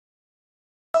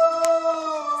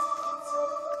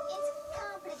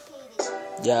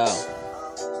Yo,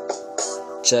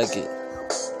 check it.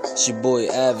 It's your boy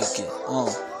Advocate.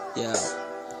 Yo.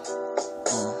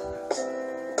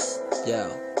 Yo.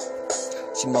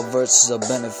 See, my verses are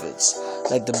benefits.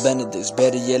 Like the Benedicts,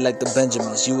 better yet like the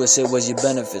Benjamins. USA was your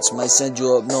benefits. Might send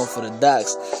you up north for the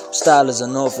docks. Style is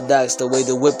unorthodox. The way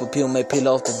the whip appeal may peel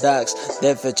off the docks.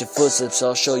 Death at your footsteps,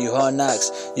 I'll show you hard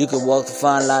knocks. You can walk the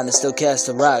fine line and still cast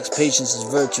the rocks. Patience is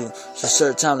virtue. So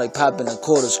serve time like popping the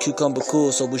quarters. Cucumber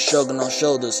cool, so we shrugging our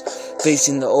shoulders.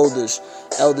 Facing the olders,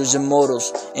 elders and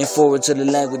mortals. Ain't forward to the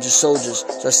language of soldiers.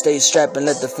 So I stay strapped and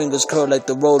let the fingers curl like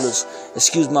the rollers.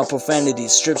 Excuse my profanity,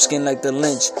 strip skin like the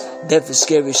lynch. Death is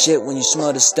scary shit when you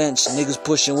smell the stench. Niggas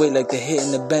pushing weight like they're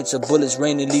hitting the bench. The bullets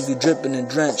rain and leave you dripping and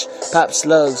drenched. Pop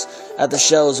slugs at the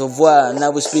shells of voir.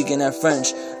 Now we're speaking that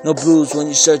French. No blues when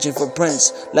you're searching for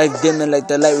prints. Life dimming like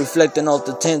the light reflecting off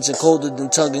the tints. And colder than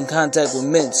tongue in contact with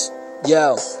mints.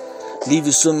 Yo. Leave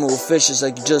you swimming with fishes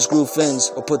like you just grew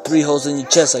fins. Or put 3 holes in your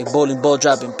chest like bowling ball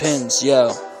dropping pins.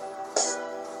 Yo.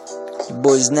 Your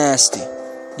boy's nasty.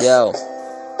 Yo.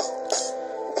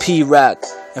 P-Rock.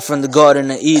 And from the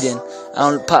Garden of Eden, I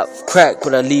don't pop crack,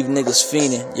 but I leave niggas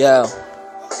fiending. Yo.